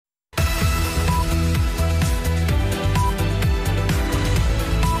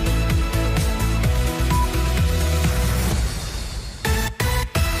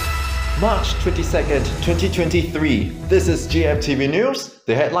March 22nd, 2023. This is GFTV News,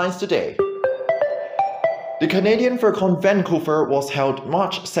 the headlines today. The Canadian FurCon Vancoufur was held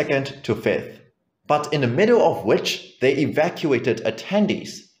March 2nd to 5th, but in the middle of which they evacuated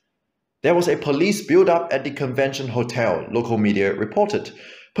attendees. There was a police build-up at the convention hotel, local media reported.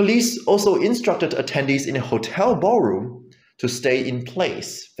 Police also instructed attendees in a hotel ballroom to stay in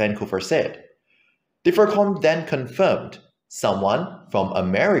place, Vancoufur said. The FurCon then confirmed someone from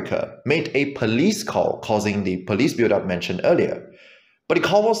America made a police call causing the police build-up mentioned earlier. But the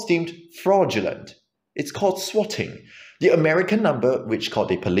call was deemed fraudulent. It's called swatting. The American number which called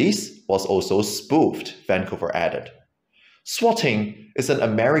the police was also spoofed, Vancoufur added. Swatting is an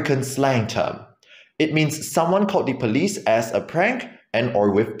American slang term. It means someone called the police as a prank and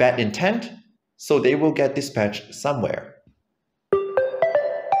or with bad intent, so they will get dispatched somewhere.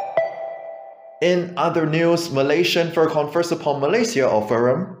 In other news, Malaysian FurCon First Upon Malaysia or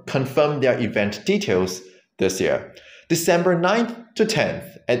FurUM confirmed their event details this year. December 9th to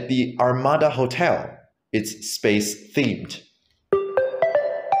 10th at the Armada Hotel. It's space themed.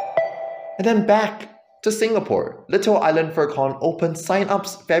 And then back to Singapore. Little Island FurCon opened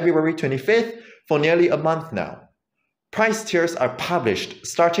sign-ups February 25th for nearly a month now. Price tiers are published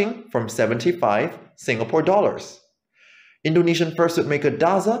starting from 75 Singapore dollars. Indonesian fursuit maker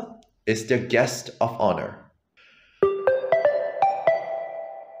Daza is their guest of honor.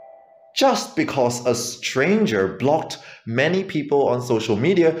 Just because a stranger blocked many people on social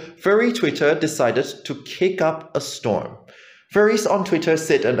media, furry Twitter decided to kick up a storm. Furries on Twitter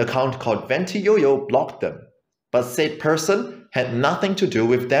said an account called VentiYoYo blocked them, but said person had nothing to do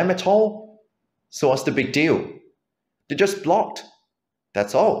with them at all. So what's the big deal? They just blocked.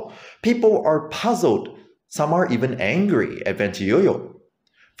 That's all. People are puzzled. Some are even angry at VentiYoYo.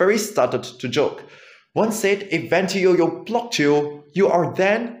 Furries started to joke. One said, if VentiYoYo blocked you, you are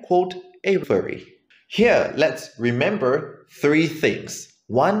then, quote, a furry. Here, let's remember three things.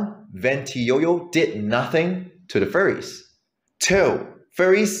 1. VentiYoYo did nothing to the furries. 2.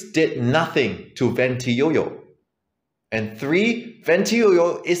 Furries did nothing to VentiYoYo. And 3.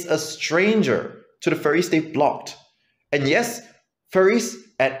 VentiYoYo is a stranger to the furries they blocked. And yes, furries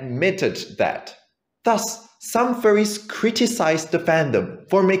admitted that. Thus, some furries criticized the fandom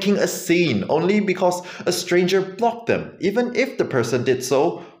for making a scene only because a stranger blocked them, even if the person did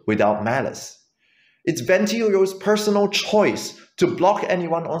so without malice. It's VentiYoYo's personal choice to block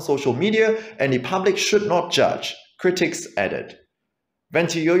anyone on social media, and the public should not judge, critics added.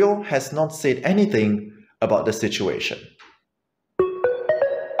 VentiYoYo has not said anything about the situation.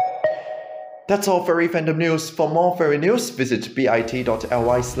 That's all Furry Fandom News. For more furry news, visit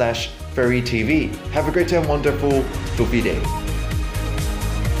bit.ly/furrytv. Have a great and wonderful Fluffy day.